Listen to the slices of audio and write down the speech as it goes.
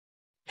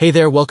Hey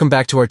there, welcome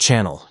back to our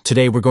channel.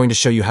 Today we're going to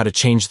show you how to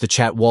change the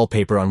chat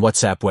wallpaper on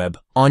WhatsApp web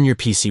on your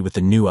PC with the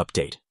new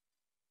update.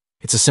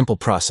 It's a simple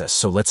process,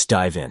 so let's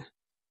dive in.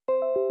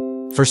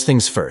 First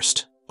things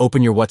first,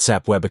 open your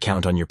WhatsApp web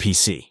account on your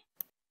PC.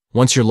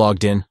 Once you're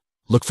logged in,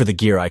 look for the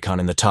gear icon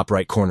in the top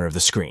right corner of the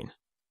screen.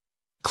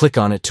 Click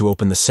on it to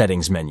open the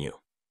settings menu.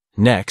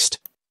 Next,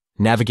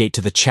 navigate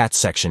to the chat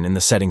section in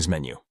the settings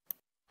menu.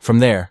 From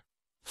there,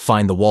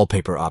 find the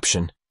wallpaper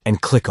option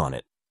and click on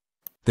it.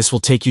 This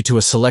will take you to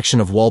a selection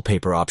of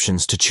wallpaper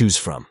options to choose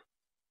from.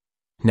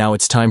 Now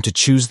it's time to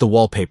choose the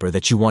wallpaper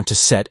that you want to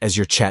set as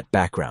your chat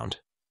background.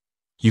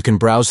 You can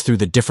browse through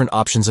the different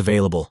options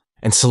available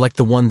and select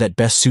the one that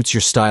best suits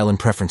your style and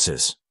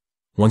preferences.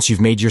 Once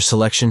you've made your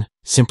selection,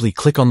 simply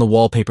click on the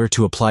wallpaper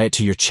to apply it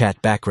to your chat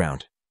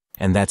background.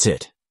 And that's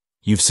it.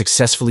 You've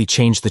successfully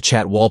changed the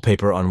chat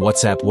wallpaper on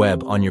WhatsApp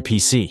web on your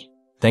PC.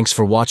 Thanks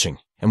for watching,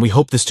 and we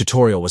hope this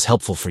tutorial was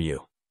helpful for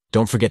you.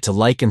 Don't forget to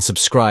like and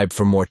subscribe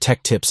for more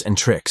tech tips and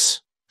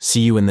tricks.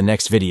 See you in the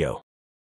next video.